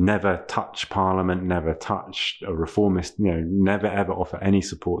 never touch Parliament, never touch a reformist, never ever offer any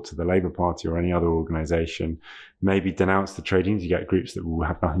support to the Labour Party or any other organisation, maybe denounce the trade unions. You get groups that will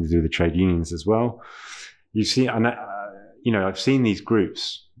have nothing to do with the trade unions as well. You see, and I've seen these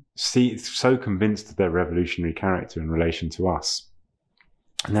groups so convinced of their revolutionary character in relation to us.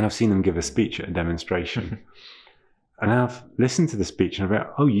 And then I've seen them give a speech at a demonstration. And I've listened to the speech and I've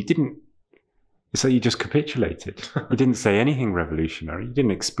oh, you didn't, so you just capitulated. You didn't say anything revolutionary. You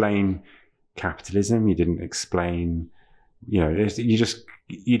didn't explain capitalism. You didn't explain, you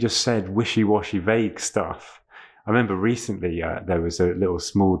just said wishy-washy, vague stuff. I remember recently there was a little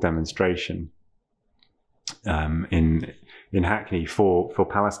small demonstration in Hackney for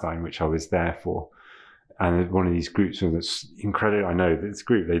Palestine, which I was there for. And one of these groups was incredible. I know this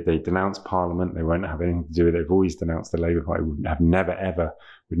group, they denounce Parliament. They won't have anything to do with it. They've always denounced the Labour Party.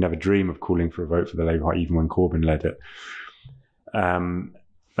 Would never dream of calling for a vote for the Labour Party, even when Corbyn led it. And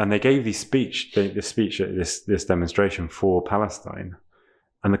they gave this speech at this demonstration for Palestine.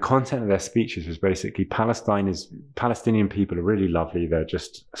 And the content of their speeches was basically Palestinian people are really lovely. They're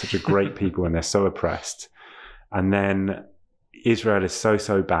just such a great people and they're so oppressed. And then Israel is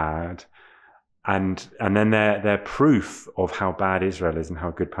so bad. And then their proof of how bad Israel is and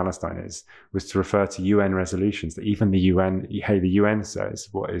how good Palestine is was to refer to UN resolutions that even the UN says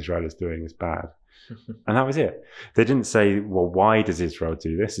what Israel is doing is bad. And that was it. They didn't say, well, why does Israel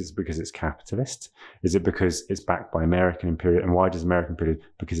do this? Is it because it's capitalist? Is it because it's backed by American imperialism? And why does American imperialism?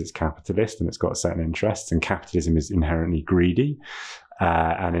 Because it's capitalist and it's got certain interests, and capitalism is inherently greedy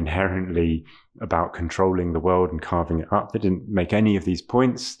and inherently about controlling the world and carving it up. They didn't make any of these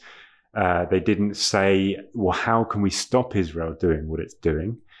points. They didn't say, well, how can we stop Israel doing what it's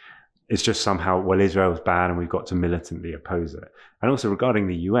doing? It's just somehow, well, Israel's bad and we've got to militantly oppose it. And also regarding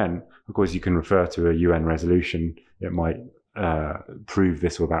the UN, of course, you can refer to a UN resolution that might prove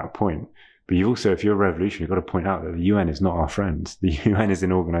this or that point. But you've also, if you're a revolution, you've got to point out that the UN is not our friend. The UN is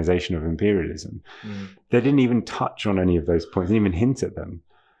an organization of imperialism. They didn't even touch on any of those points, didn't even hint at them.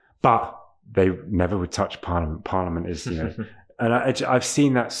 But they never would touch Parliament. Parliament is, and I've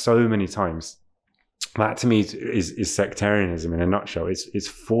seen that so many times. That to me is sectarianism in a nutshell. It's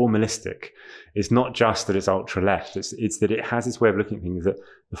formalistic. It's not just that it's ultra left. It's that it has this way of looking at things, that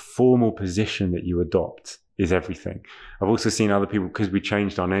the formal position that you adopt is everything. I've also seen other people, because we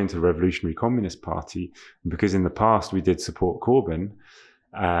changed our name to Revolutionary Communist Party, and because in the past we did support Corbyn,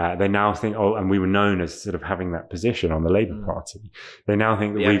 they now think, and we were known as sort of having that position on the Labour Party. They now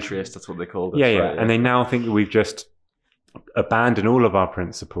think that that's what they called it. Yeah. Right, and they now think that we've just abandoned all of our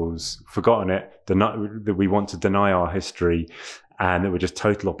principles, forgotten it, that we want to deny our history, and that we're just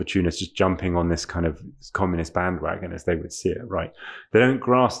total opportunists, just jumping on this kind of communist bandwagon, as they would see it, right? They don't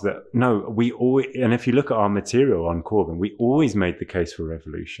grasp that, no, and if you look at our material on Corbyn, we always made the case for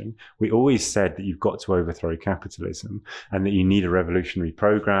revolution. We always said that you've got to overthrow capitalism and that you need a revolutionary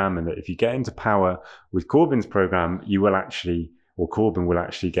program, and that if you get into power with Corbyn's program, Corbyn will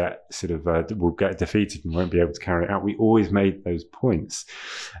actually get will get defeated and won't be able to carry it out. We always made those points.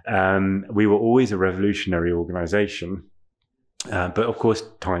 We were always a revolutionary organisation. But of course,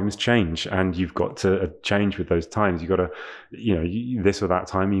 times change, and you've got to change with those times. You've got to, this or that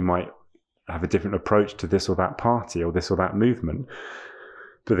time, you might have a different approach to this or that party or this or that movement.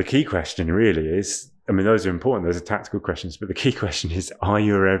 But the key question really is, those are important. Those are tactical questions. But the key question is, are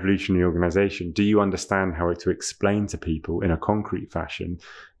you a revolutionary organisation? Do you understand how to explain to people in a concrete fashion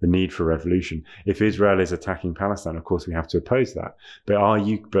the need for revolution? If Israel is attacking Palestine, of course, we have to oppose that.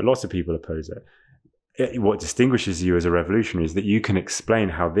 But lots of people oppose it. What distinguishes you as a revolutionary is that you can explain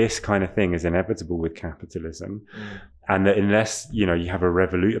how this kind of thing is inevitable with capitalism, and that unless you have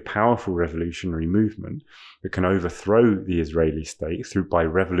a powerful revolutionary movement that can overthrow the Israeli state by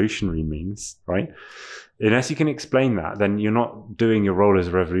revolutionary means, right? Unless you can explain that, then you're not doing your role as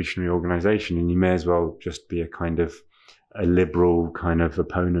a revolutionary organization, and you may as well just be a liberal kind of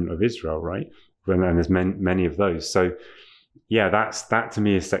opponent of Israel, right? And there's many of those. So yeah, that to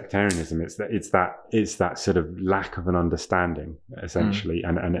me is sectarianism. It's that sort of lack of an understanding, essentially,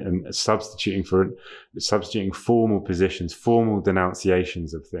 and substituting formal positions, formal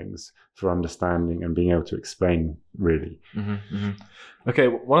denunciations of things for understanding and being able to explain really. Okay,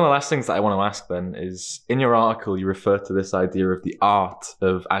 one of the last things that I want to ask then is, in your article, you refer to this idea of the art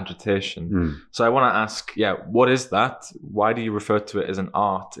of agitation. So I want to ask, what is that? Why do you refer to it as an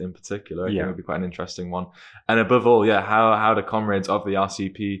art in particular? I think it would be quite an interesting one. And above all, how do comrades of the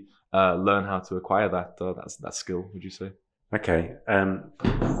RCP learn how to acquire that skill, would you say? Okay.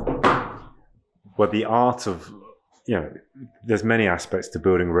 Well, the art of, there's many aspects to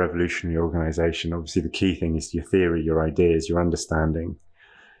building a revolutionary organization. Obviously, the key thing is your theory, your ideas, your understanding.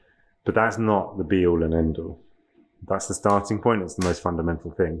 But that's not the be-all and end-all. That's the starting point. It's the most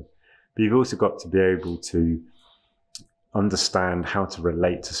fundamental thing. But you've also got to be able to understand how to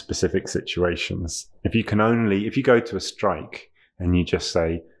relate to specific situations. If you go to a strike and you just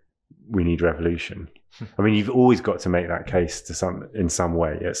say, we need revolution, I mean, you've always got to make that case in some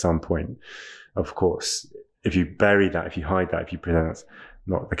way at some point. Of course, if you bury that, if you hide that, if you pretend that's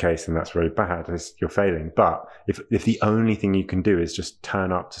not the case, then that's very bad. You're failing. But if the only thing you can do is just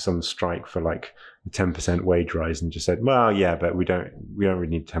turn up to some strike for like a 10% wage rise and just said, well, yeah, but we don't really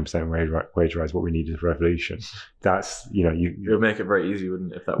need 10% wage rise. What we need is revolution. That's, it would make it very easy,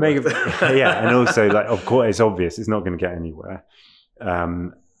 wouldn't it, if that worked? Yeah. And also, like, of course, it's obvious it's not going to get anywhere.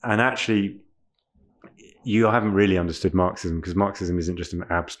 And actually, you haven't really understood Marxism, because Marxism isn't just an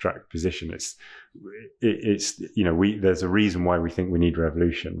abstract position. It's there's a reason why we think we need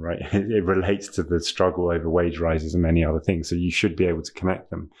revolution, right? It relates to the struggle over wage rises and many other things. So you should be able to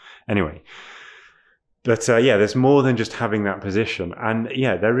connect them. Anyway, but there's more than just having that position. And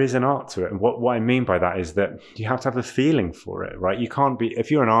there is an art to it. And what I mean by that is that you have to have a feeling for it, right? You can't be,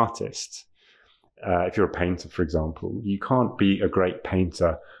 if you're an artist, if you're a painter, for example, you can't be a great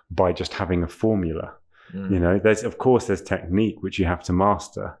painter by just having a formula. There's technique which you have to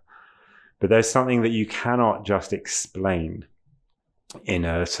master, but there's something that you cannot just explain in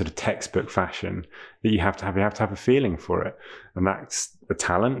a sort of textbook fashion, that you have to have a feeling for it. And that's a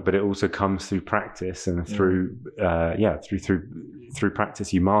talent, but it also comes through practice, and through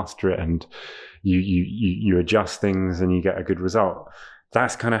practice you master it, and you adjust things and you get a good result.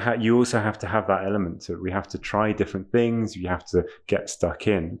 That's kind of how you also have to have that element to it. We have to try different things. You have to get stuck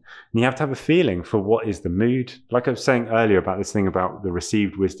in, and you have to have a feeling for what is the mood. Like I was saying earlier about this thing about the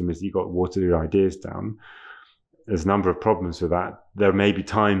received wisdom is you got to water your ideas down. There's a number of problems with that. There may be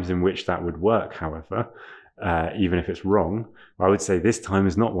times in which that would work, however, even if it's wrong. I would say this time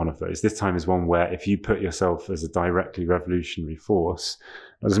is not one of those. This time is one where if you put yourself as a directly revolutionary force,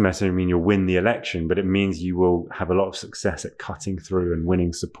 that doesn't necessarily mean you'll win the election, but it means you will have a lot of success at cutting through and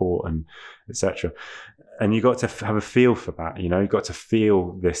winning support and etc. And you got to have a feel for that. You got to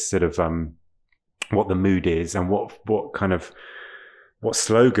feel this sort of what the mood is, and what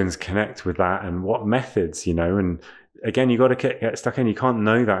slogans connect with that, and what methods, and again, you got to get stuck in. You can't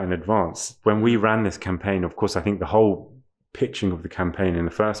know that in advance. When we ran this campaign, of course, I think the whole pitching of the campaign in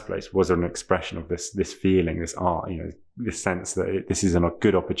the first place was an expression of this feeling, this art, this sense that this is a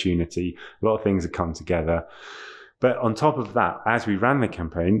good opportunity. A lot of things have come together. But on top of that, as we ran the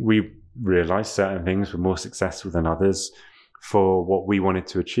campaign, we realized certain things were more successful than others for what we wanted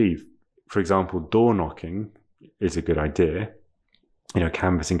to achieve. For example, door knocking is a good idea.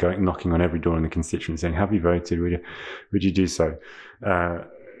 Canvassing, knocking on every door in the constituency saying, have you voted? Would you do so?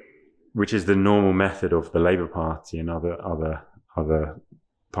 Which is the normal method of the Labour Party and other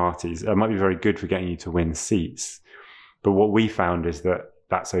parties. It might be very good for getting you to win seats. But what we found is that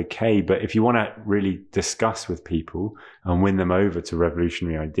that's okay. But if you want to really discuss with people and win them over to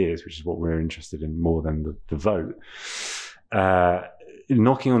revolutionary ideas, which is what we're interested in more than the vote,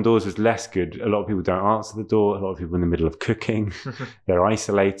 knocking on doors was less good. A lot of people don't answer the door. A lot of people in the middle of cooking, they're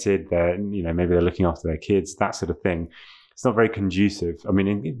isolated. Maybe they're looking after their kids, that sort of thing. It's not very conducive. I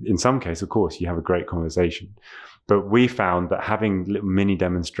mean, in some case, of course, you have a great conversation, but we found that having little mini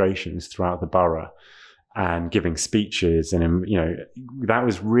demonstrations throughout the borough and giving speeches, and that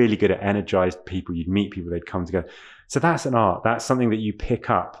was really good. It energized people. You'd meet people, they'd come together. So that's an art. That's something that you pick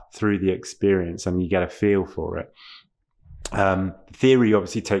up through the experience, and you get a feel for it. Theory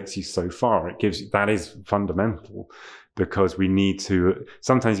obviously takes you so far. That is fundamental, because we need to.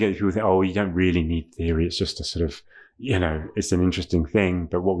 Sometimes you get people think, oh, you don't really need theory. It's just a sort of, it's an interesting thing,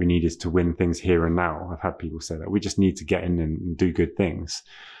 but what we need is to win things here and now. I've had people say that. We just need to get in and do good things.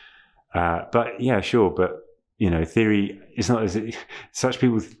 But yeah, sure. But, theory is not such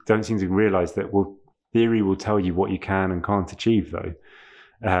people don't seem to realize that, well, theory will tell you what you can and can't achieve, though.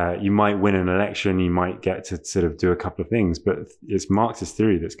 You might win an election, you might get to sort of do a couple of things, but it's Marxist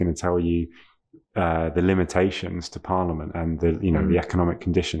theory that's going to tell you the limitations to Parliament and the economic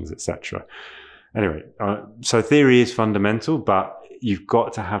conditions, etc. Anyway, so theory is fundamental, but you've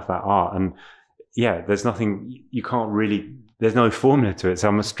got to have that art. And there's nothing, you can't really, there's no formula to it. So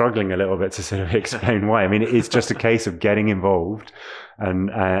I'm struggling a little bit to sort of explain why. I mean, it's just a case of getting involved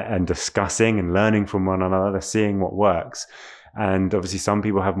and discussing and learning from one another, seeing what works. And obviously some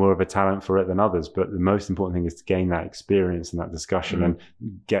people have more of a talent for it than others, but the most important thing is to gain that experience and that discussion and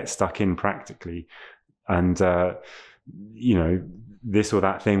get stuck in practically. And, this or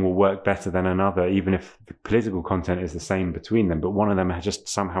that thing will work better than another, even if the political content is the same between them, but one of them just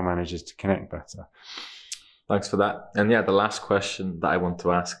somehow manages to connect better. Thanks for that. And the last question that I want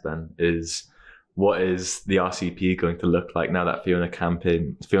to ask then is, what is the RCP going to look like now that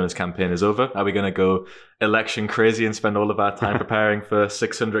Fiona's campaign is over? Are we going to go election crazy and spend all of our time preparing for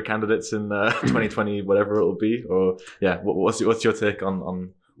 600 candidates in 2020, whatever it will be? Or what's your take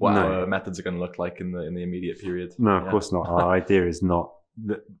on what our methods are going to look like in the immediate period? No, of course not. Our idea is not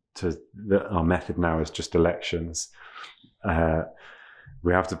our method now is just elections.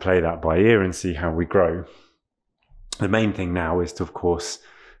 We have to play that by ear and see how we grow. The main thing now is to, of course,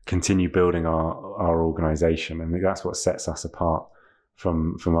 continue building our organization. And that's what sets us apart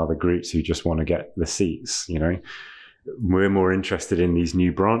from other groups who just want to get the seats. We're more interested in these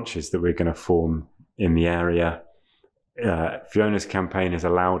new branches that we're going to form in the area. Fiona's campaign has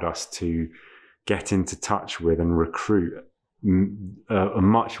allowed us to get into touch with and recruit a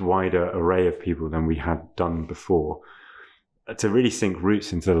much wider array of people than we had done before, to really sink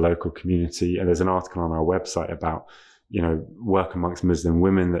roots into the local community. And there's an article on our website about work amongst Muslim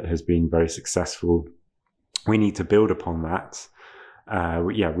women that has been very successful. We need to build upon that.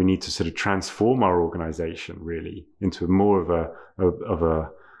 We need to sort of transform our organization really into more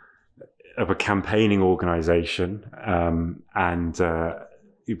of a campaigning organization,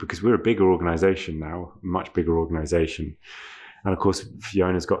 because we're a bigger organization now, much bigger organization, and of course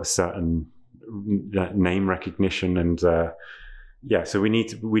Fiona's got a certain name recognition, and so we need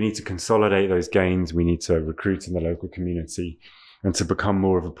to consolidate those gains. We need to recruit in the local community and to become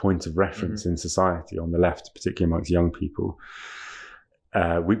more of a point of reference in society on the left, particularly amongst young people.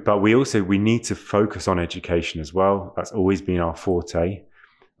 But we need to focus on education as well. That's always been our forte.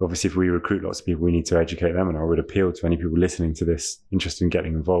 Obviously, if we recruit lots of people, we need to educate them. And I would appeal to any people listening to this interested in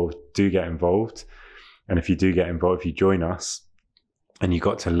getting involved, do get involved. And if you do get involved, if you join us, and you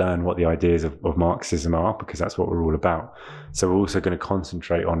got to learn what the ideas of Marxism are, because that's what we're all about. So we're also going to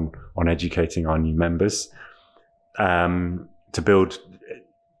concentrate on educating our new members to build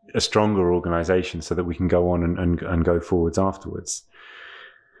a stronger organization so that we can go on and go forwards afterwards.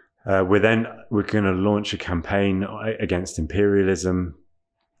 We're going to launch a campaign against imperialism.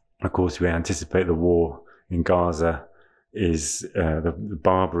 Of course, we anticipate the war in Gaza is the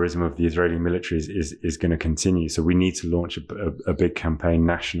barbarism of the Israeli military is going to continue. So we need to launch a big campaign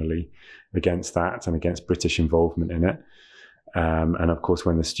nationally against that and against British involvement in it. And of course,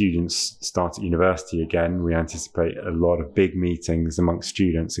 when the students start at university again, we anticipate a lot of big meetings amongst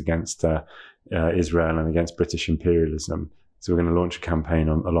students against Israel and against British imperialism. So we're going to launch a campaign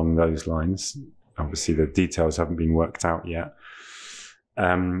along those lines. Obviously, the details haven't been worked out yet.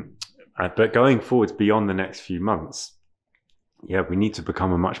 But going forwards beyond the next few months, we need to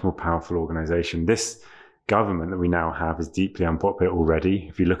become a much more powerful organization. This government that we now have is deeply unpopular already.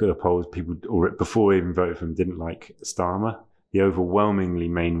 If you look at the polls, people before we even voted for him didn't like Starmer. The overwhelmingly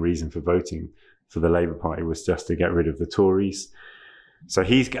main reason for voting for the Labour Party was just to get rid of the Tories. So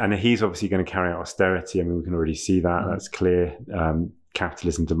he's obviously going to carry out austerity. I mean, we can already see that. That's clear.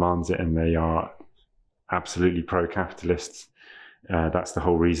 Capitalism demands it, and they are absolutely pro-capitalist. That's the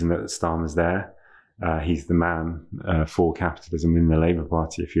whole reason that Starmer's there. He's the man for capitalism in the Labour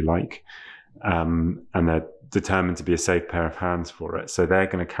Party, if you like. And they're determined to be a safe pair of hands for it. So they're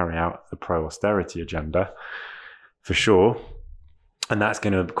going to carry out the pro-austerity agenda, for sure. And that's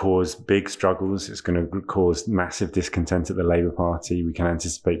going to cause big struggles. It's going to cause massive discontent at the Labour Party. We can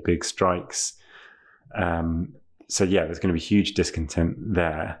anticipate big strikes. There's going to be huge discontent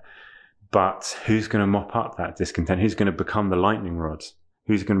there. But who's going to mop up that discontent? Who's going to become the lightning rod?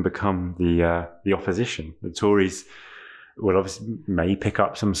 Who's going to become the opposition? The Tories will obviously may pick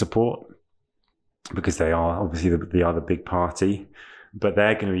up some support because they are obviously the other big party, but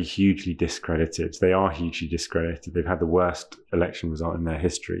they're going to be hugely discredited. They are hugely discredited. They've had the worst election result in their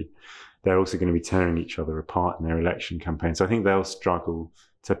history. They're also going to be tearing each other apart in their election campaign. So I think they'll struggle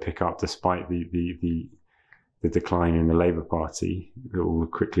to pick up despite the decline in the Labour Party that we'll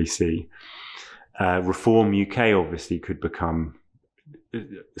quickly see. Reform UK obviously could become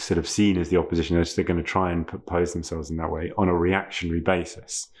sort of seen as the opposition. They're going to try and pose themselves in that way on a reactionary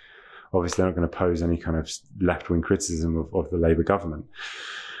basis. Obviously, they're not going to pose any kind of left-wing criticism of the Labour government.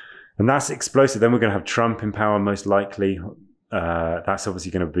 And that's explosive. Then we're going to have Trump in power, most likely. That's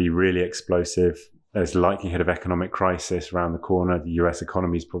obviously going to be really explosive. There's likelihood of economic crisis around the corner. The US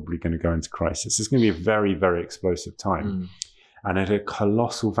economy is probably going to go into crisis. It's going to be a very, very explosive time. And at a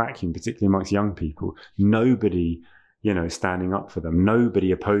colossal vacuum, particularly amongst young people, nobody, standing up for them,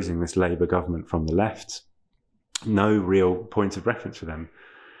 nobody opposing this Labour government from the left, no real point of reference for them.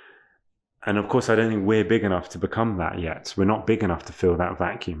 And of course, I don't think we're big enough to become that yet. We're not big enough to fill that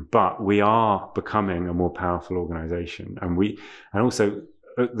vacuum, but we are becoming a more powerful organisation. And also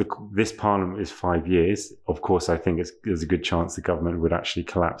this parliament is 5 years. Of course, I think there's a good chance the government would actually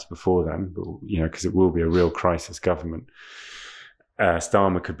collapse before then, but, because it will be a real crisis government.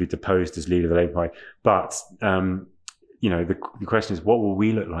 Starmer could be deposed as leader of the Labour Party. But, the question is, what will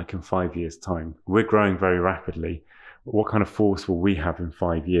we look like in 5 years' time? We're growing very rapidly. What kind of force will we have in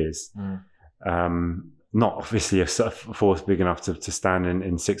 5 years? Not obviously a force big enough to stand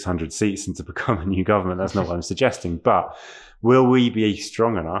in 600 seats and to become a new government. That's not what I'm suggesting. But will we be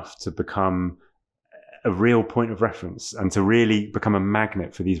strong enough to become a real point of reference and to really become a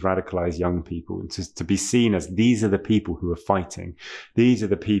magnet for these radicalized young people, and to be seen as these are the people who are fighting. These are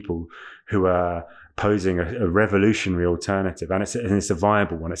the people who are posing a revolutionary alternative, and it's a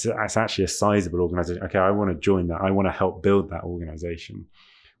viable one. It's actually a sizable organization. Okay, I want to join that. I want to help build that organization.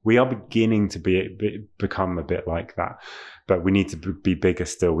 We are beginning to become a bit like that, but we need to be bigger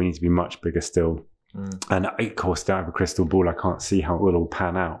still. We need to be much bigger still. And of course, I don't have a crystal ball. I can't see how it will all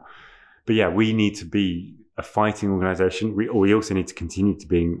pan out. But yeah, we need to be a fighting organization. We also need to continue to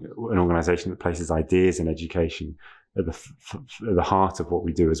be an organization that places ideas and education at the heart of what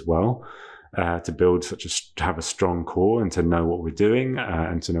we do as well. To build to have a strong core and to know what we're doing,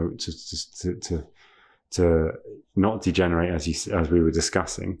 and to know to not degenerate as we were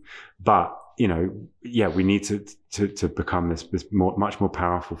discussing, but we need to become this much more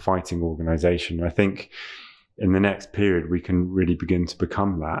powerful fighting organization. I think in the next period we can really begin to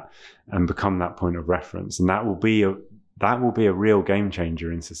become that and become that point of reference, and that will be a real game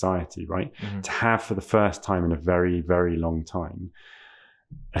changer in society, right? To have for the first time in a very, very long time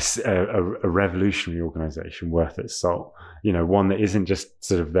a revolutionary organization worth its salt, one that isn't just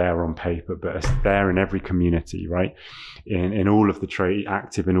sort of there on paper, but it's there in every community, right? In all of the trade,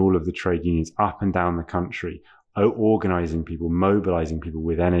 active in all of the trade unions up and down the country, organizing people, mobilizing people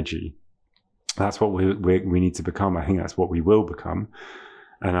with energy. That's what we need to become. I think that's what we will become.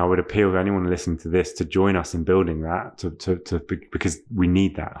 And I would appeal to anyone listening to this to join us in building that, because we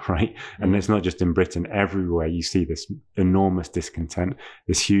need that, right? And it's not just in Britain. Everywhere you see this enormous discontent,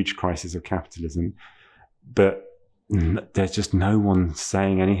 this huge crisis of capitalism, but there's just no one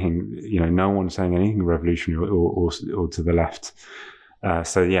saying anything. No one saying anything revolutionary or to the left.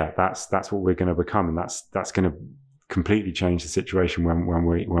 So yeah, that's what we're going to become, and that's going to completely change the situation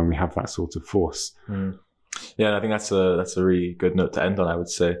when we have that sort of force. Yeah, and I think that's a really good note to end on, I would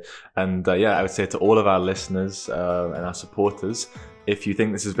say. And I would say to all of our listeners and our supporters, if you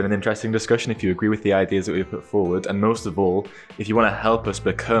think this has been an interesting discussion, if you agree with the ideas that we've put forward, and most of all, if you want to help us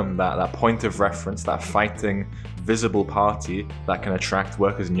become that point of reference, that fighting, visible party that can attract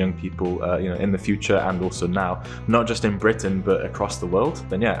workers and young people, in the future and also now, not just in Britain but across the world,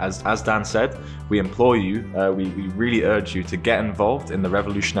 then yeah, as Dan said, we implore you, we really urge you to get involved in the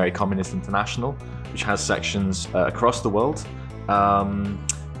Revolutionary Communist International, which has sections across the world.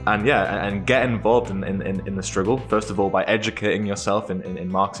 And get involved in the struggle. First of all, by educating yourself in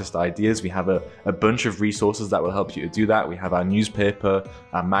Marxist ideas. We have a bunch of resources that will help you to do that. We have our newspaper,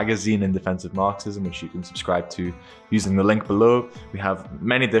 our magazine In Defense of Marxism, which you can subscribe to using the link below. We have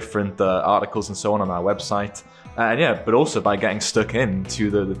many different articles and so on our website. But also by getting stuck into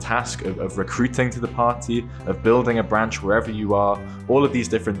the task of recruiting to the party, of building a branch wherever you are, all of these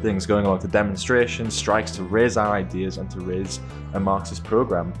different things, going along to demonstrations, strikes to raise our ideas and to raise a Marxist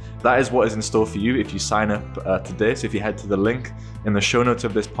program. That is what is in store for you if you sign up today. So if you head to the link in the show notes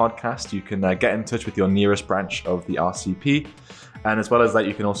of this podcast, you can get in touch with your nearest branch of the RCP. And as well as that,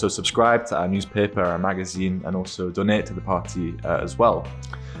 you can also subscribe to our newspaper, our magazine, and also donate to the party as well.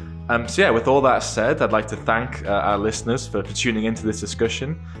 With all that said, I'd like to thank our listeners for tuning into this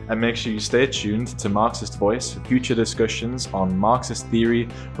discussion, and make sure you stay tuned to Marxist Voice for future discussions on Marxist theory,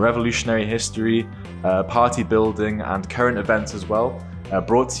 revolutionary history, party building, and current events as well,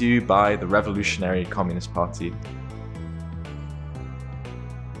 brought to you by the Revolutionary Communist Party.